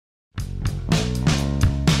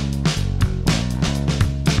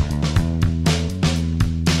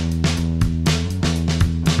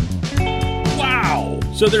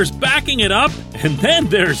So there's backing it up, and then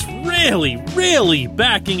there's really, really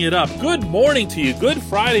backing it up. Good morning to you. Good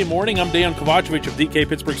Friday morning. I'm Dan Kovacevic of DK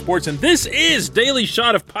Pittsburgh Sports, and this is Daily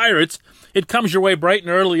Shot of Pirates. It comes your way bright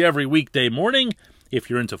and early every weekday morning.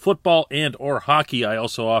 If you're into football and or hockey, I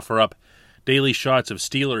also offer up daily shots of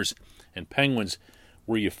Steelers and Penguins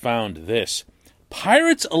where you found this.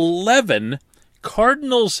 Pirates 11,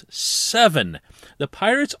 Cardinals 7. The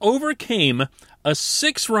Pirates overcame a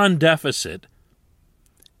 6-run deficit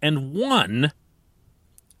and won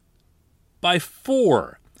by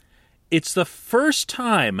 4. It's the first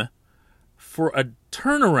time for a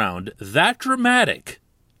turnaround that dramatic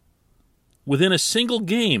within a single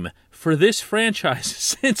game for this franchise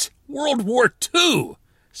since World War II,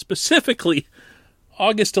 specifically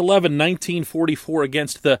August 11, 1944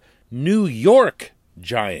 against the New York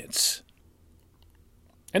Giants.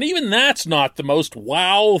 And even that's not the most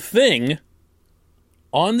wow thing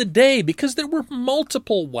on the day, because there were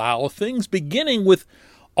multiple wow things, beginning with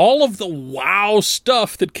all of the wow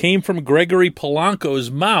stuff that came from Gregory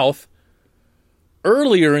Polanco's mouth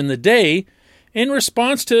earlier in the day in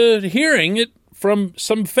response to hearing it from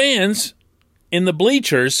some fans in the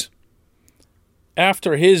bleachers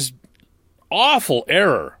after his awful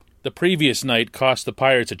error the previous night cost the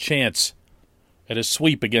Pirates a chance at a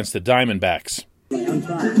sweep against the Diamondbacks. I'm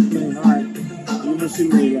playing hard. You don't see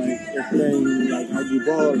me playing huggy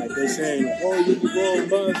ball, they're saying, you can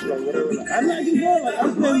ball bunch, whatever. I'm not huggy ball,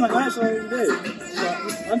 I'm playing my ass off every day.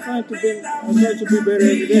 So I'm trying to be better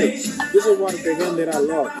every day. This is one of the game that I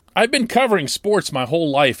love. I've been covering sports my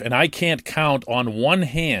whole life, and I can't count on one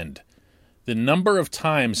hand the number of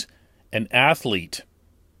times an athlete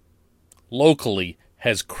locally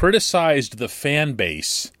has criticized the fan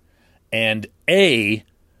base and A,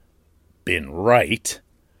 been right,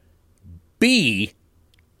 B,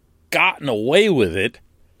 gotten away with it,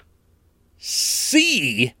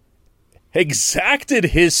 C, exacted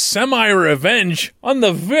his semi-revenge on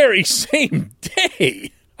the very same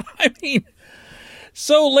day. I mean,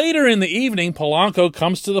 so later in the evening, Polanco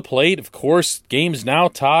comes to the plate. Of course, game's now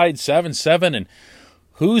tied 7-7, and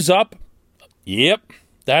who's up? Yep,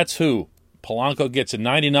 that's who. Polanco gets a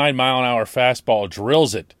 99-mile-an-hour fastball,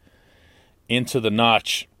 drills it into the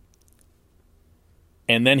notch,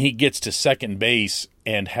 and then he gets to second base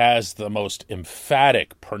and has the most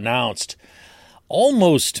emphatic, pronounced,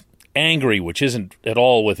 almost angry, which isn't at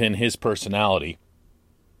all within his personality,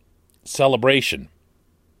 celebration.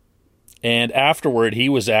 And afterward, he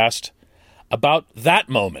was asked about that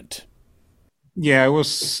moment. Yeah, it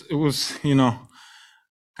was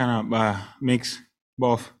kind of mixed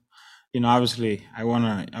both. Obviously, I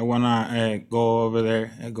wanna go over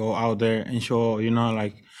there, go out there and show,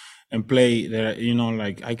 and play that,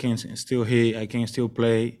 I can still hit, I can still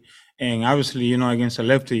play. And obviously, against a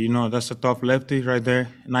lefty, that's a tough lefty right there,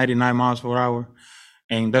 99 miles per hour.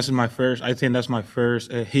 And that's my first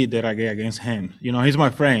hit that I get against him. He's my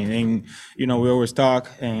friend, and, we always talk,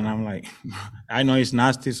 and I'm like, I know he's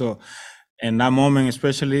nasty. So, and that moment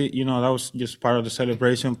especially, that was just part of the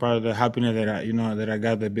celebration, part of the happiness that I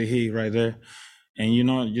got the big hit right there.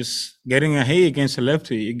 And, just getting a hit against a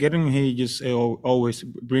lefty, getting a hit just always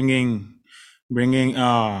bringing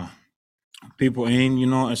people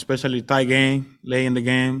in, especially tight game, late in the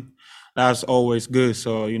game. That's always good.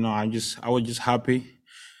 So, I was just happy.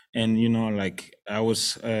 And, I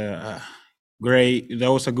was great.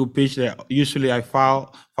 That was a good pitch that usually I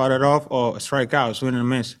foul it off or strike out, swing and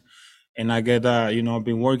miss. And I get, I've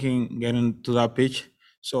been working, getting to that pitch.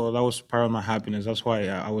 So that was part of my happiness. That's why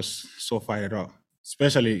I was so fired up,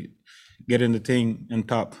 especially getting the thing on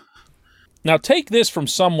top. Now take this from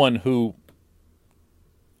someone who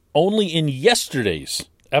only in yesterday's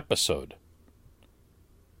episode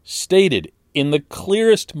stated in the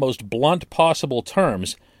clearest, most blunt possible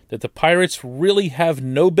terms that the Pirates really have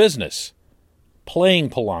no business playing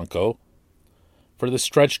Polanco for the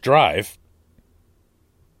stretch drive,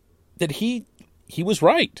 that he was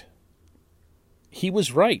right. He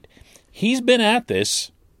was right. He's been at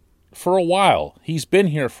this for a while. He's been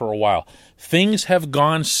here for a while. Things have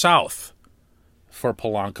gone south for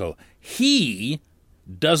Polanco. He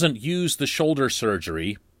doesn't use the shoulder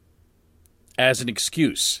surgery as an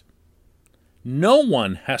excuse. No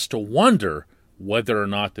one has to wonder whether or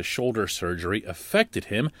not the shoulder surgery affected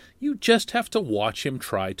him. You just have to watch him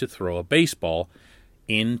try to throw a baseball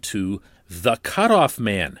into the cutoff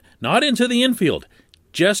man, not into the infield,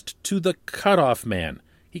 just to the cutoff man.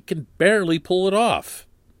 He can barely pull it off.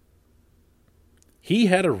 He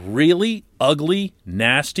had a really ugly,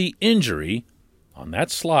 nasty injury on that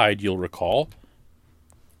slide, you'll recall,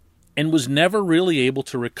 and was never really able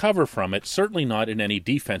to recover from it, certainly not in any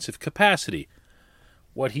defensive capacity.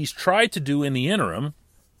 What he's tried to do in the interim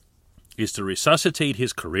is to resuscitate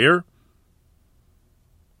his career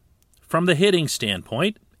from the hitting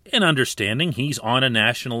standpoint, and understanding he's on a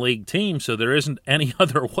National League team, so there isn't any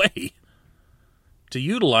other way to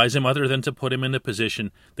utilize him other than to put him in the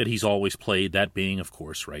position that he's always played, that being, of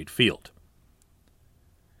course, right field.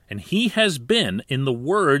 And he has been, in the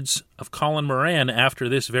words of Colin Moran after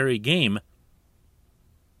this very game,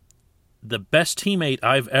 the best teammate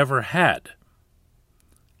I've ever had.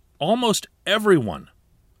 Almost everyone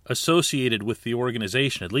associated with the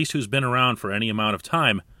organization, at least who's been around for any amount of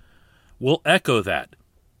time, will echo that.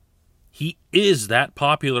 He is that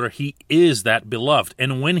popular. He is that beloved.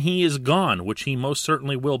 And when he is gone, which he most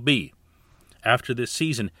certainly will be after this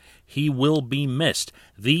season, he will be missed.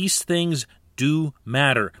 These things do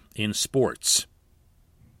matter in sports.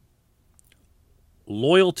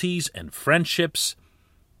 Loyalties and friendships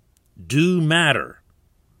do matter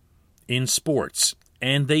in sports,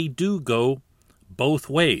 and they do go both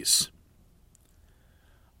ways.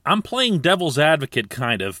 I'm playing devil's advocate,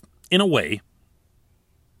 kind of, in a way,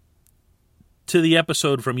 to the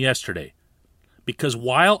episode from yesterday. Because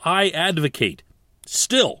while I advocate,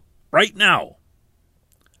 still, right now,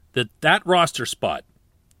 that roster spot,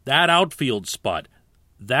 that outfield spot,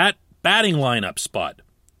 that batting lineup spot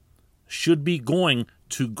should be going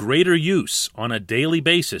to greater use on a daily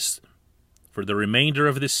basis for the remainder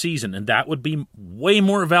of this season, and that would be way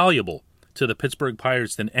more valuable to the Pittsburgh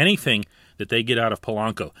Pirates than anything that they get out of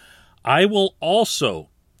Polanco. I will also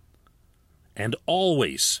and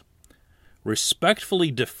always respectfully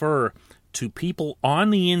defer to people on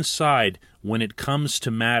the inside when it comes to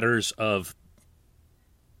matters of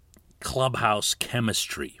clubhouse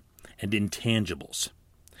chemistry and intangibles.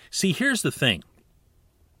 See, here's the thing.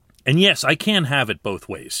 And yes, I can have it both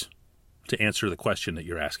ways, to answer the question that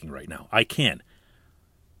you're asking right now. I can.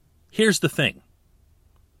 Here's the thing.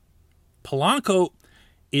 Polanco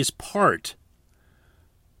is part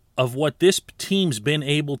of what this team's been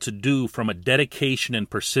able to do from a dedication and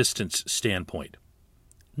persistence standpoint.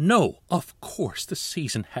 No, of course, the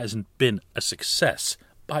season hasn't been a success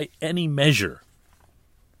by any measure.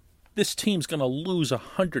 This team's going to lose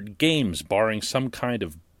 100 games barring some kind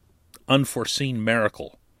of unforeseen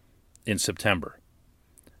miracle in September.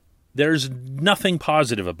 There's nothing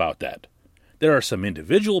positive about that. There are some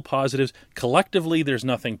individual positives. Collectively, there's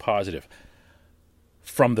nothing positive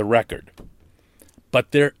from the record.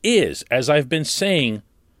 But there is, as I've been saying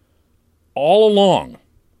all along,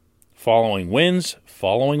 following wins,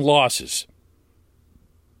 following losses,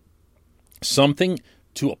 something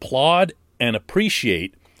to applaud and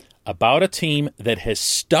appreciate about a team that has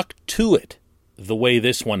stuck to it the way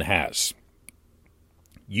this one has.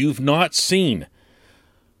 You've not seen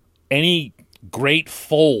any great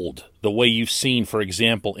fold the way you've seen, for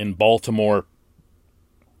example, in Baltimore,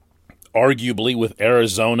 arguably with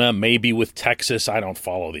Arizona, maybe with Texas. I don't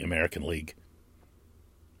follow the American League.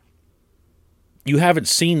 You haven't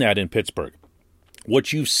seen that in Pittsburgh.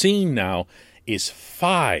 What you've seen now is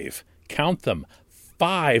 5, count them,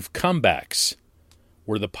 5 comebacks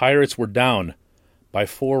where the Pirates were down by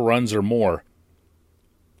 4 runs or more.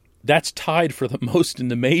 That's tied for the most in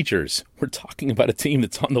the majors. We're talking about a team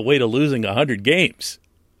that's on the way to losing 100 games.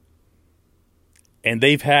 And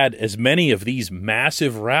they've had as many of these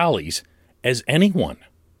massive rallies as anyone.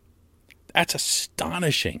 That's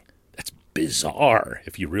astonishing. That's bizarre,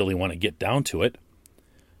 if you really want to get down to it.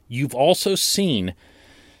 You've also seen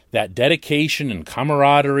that dedication and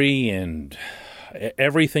camaraderie and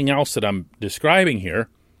everything else that I'm describing here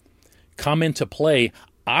come into play,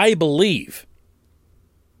 I believe,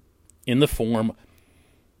 in the form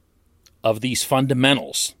of these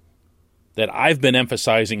fundamentals that I've been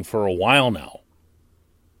emphasizing for a while now.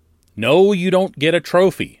 No, you don't get a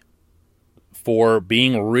trophy for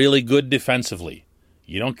being really good defensively.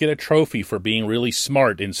 You don't get a trophy for being really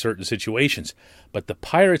smart in certain situations. But the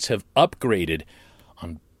Pirates have upgraded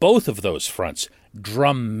on both of those fronts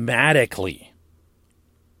dramatically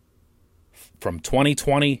from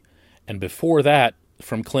 2020 and before that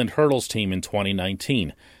from Clint Hurdle's team in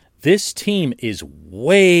 2019. This team is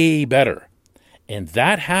way better, and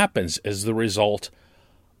that happens as the result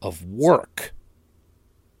of work.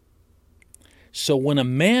 So when a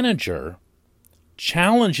manager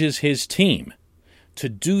challenges his team to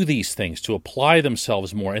do these things, to apply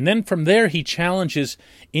themselves more, and then from there he challenges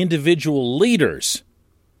individual leaders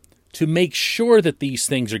to make sure that these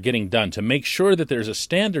things are getting done, to make sure that there's a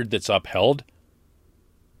standard that's upheld,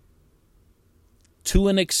 to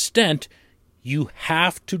an extent, you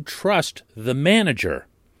have to trust the manager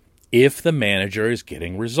if the manager is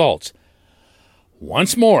getting results.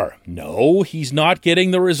 Once more, no, he's not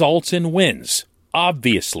getting the results in wins.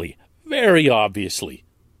 obviously, very obviously.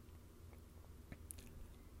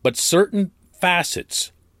 But certain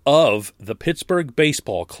facets of the Pittsburgh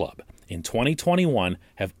Baseball Club in 2021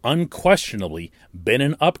 have unquestionably been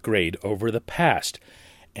an upgrade over the past.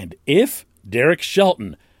 And if Derek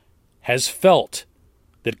Shelton has felt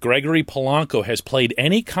that Gregory Polanco has played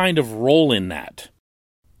any kind of role in that,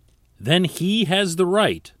 then he has the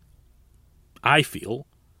right, I feel,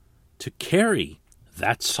 to carry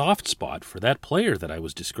that soft spot for that player that I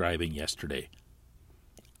was describing yesterday.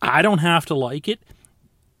 I don't have to like it,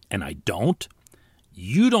 and I don't.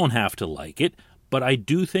 You don't have to like it, but I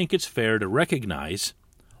do think it's fair to recognize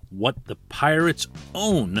what the Pirates'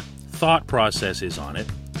 own thought process is on it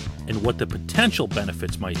and what the potential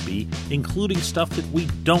benefits might be, including stuff that we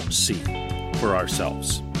don't see for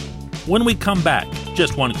ourselves. When we come back,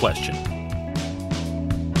 just one question.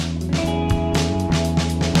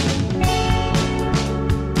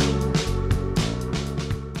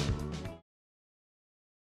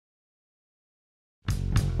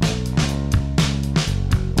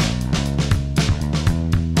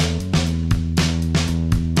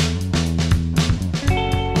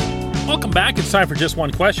 Welcome back. It's time for Just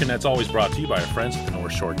One Question. That's always brought to you by our friends at the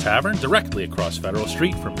North Shore Tavern, directly across Federal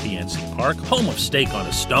Street from PNC Park, home of Steak on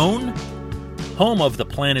a Stone, home of the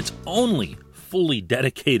planet's only fully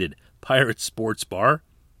dedicated pirate sports bar,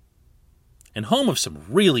 and home of some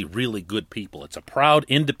really, really good people. It's a proud,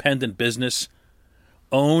 independent business,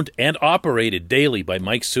 owned and operated daily by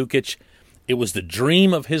Mike Sukic. It was the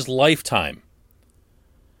dream of his lifetime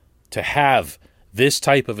to have this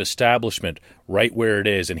type of establishment right where it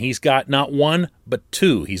is. And he's got not one, but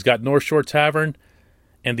two. He's got North Shore Tavern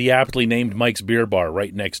and the aptly named Mike's Beer Bar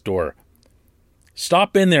right next door.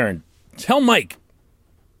 Stop in there and tell Mike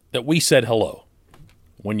that we said hello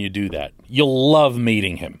when you do that. You'll love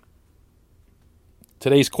meeting him.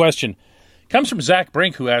 Today's question comes from Zach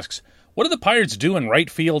Brink, who asks, what do the Pirates do in right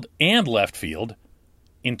field and left field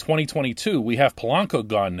in 2022? We have Polanco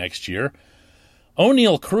gone next year.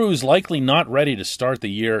 O'Neill Cruz likely not ready to start the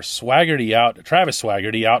year. Travis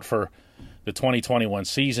Swaggerty out for the 2021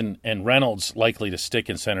 season, and Reynolds likely to stick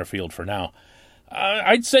in center field for now.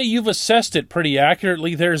 I'd say you've assessed it pretty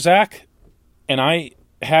accurately there, Zach, and I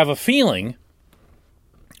have a feeling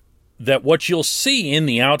that what you'll see in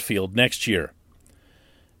the outfield next year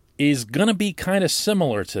is going to be kind of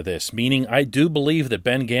similar to this, meaning I do believe that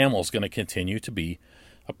Ben Gamel is going to continue to be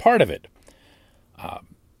a part of it.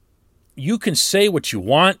 You can say what you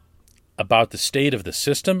want about the state of the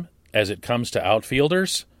system as it comes to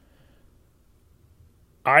outfielders.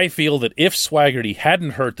 I feel that if Swaggerty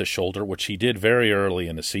hadn't hurt the shoulder, which he did very early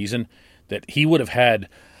in the season, that he would have had,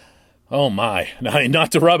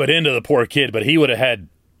 not to rub it into the poor kid, but he would have had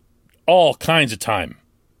all kinds of time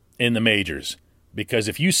in the majors. Because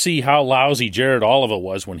if you see how lousy Jared Oliva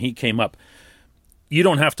was when he came up, you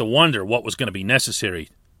don't have to wonder what was going to be necessary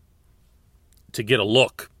to get a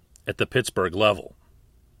look at the Pittsburgh level.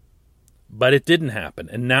 But it didn't happen.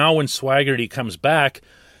 And now when Swaggerty comes back,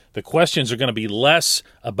 the questions are going to be less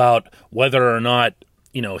about whether or not,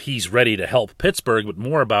 he's ready to help Pittsburgh, but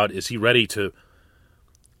more about, is he ready to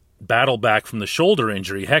battle back from the shoulder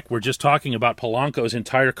injury? Heck, we're just talking about Polanco's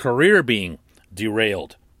entire career being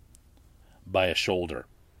derailed by a shoulder.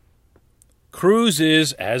 Cruz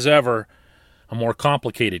is, as ever, a more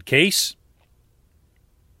complicated case.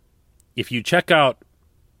 If you check out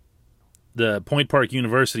the Point Park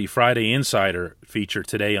University Friday Insider feature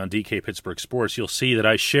today on DK Pittsburgh Sports, you'll see that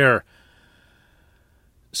I share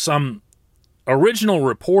some original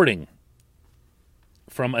reporting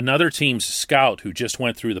from another team's scout who just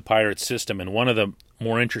went through the Pirates system, and one of the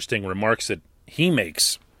more interesting remarks that he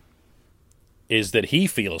makes is that he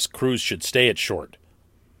feels Cruz should stay at short,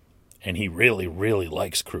 and he really, really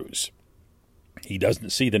likes Cruz. He doesn't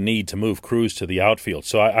see the need to move Cruz to the outfield.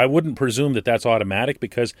 So I wouldn't presume that that's automatic,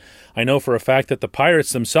 because I know for a fact that the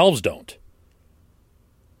Pirates themselves don't.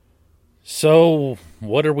 So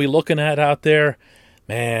what are we looking at out there?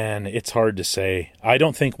 Man, it's hard to say. I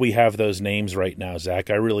don't think we have those names right now, Zach.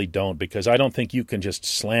 I really don't, because I don't think you can just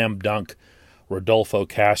slam dunk Rodolfo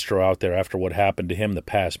Castro out there after what happened to him the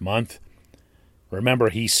past month. Remember,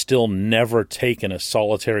 he's still never taken a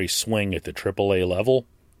solitary swing at the AAA level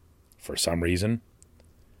for some reason.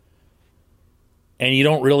 And you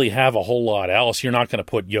don't really have a whole lot else. You're not going to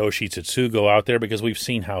put Yoshi Tsutsugo out there because we've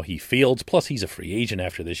seen how he fields. Plus, he's a free agent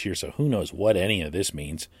after this year, so who knows what any of this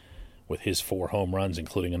means with his 4 home runs,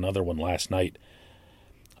 including another one last night.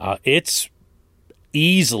 It's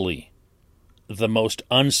easily the most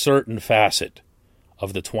uncertain facet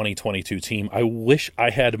of the 2022 team. I wish I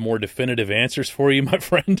had more definitive answers for you, my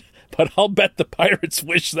friend, but I'll bet the Pirates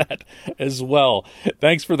wish that as well.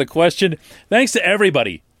 Thanks for the question. Thanks to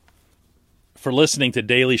everybody for listening to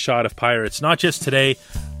Daily Shot of Pirates, not just today,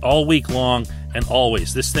 all week long, and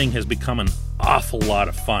always. This thing has become an awful lot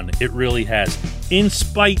of fun. It really has, in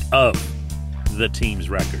spite of the team's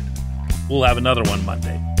record. We'll have another one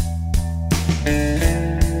Monday.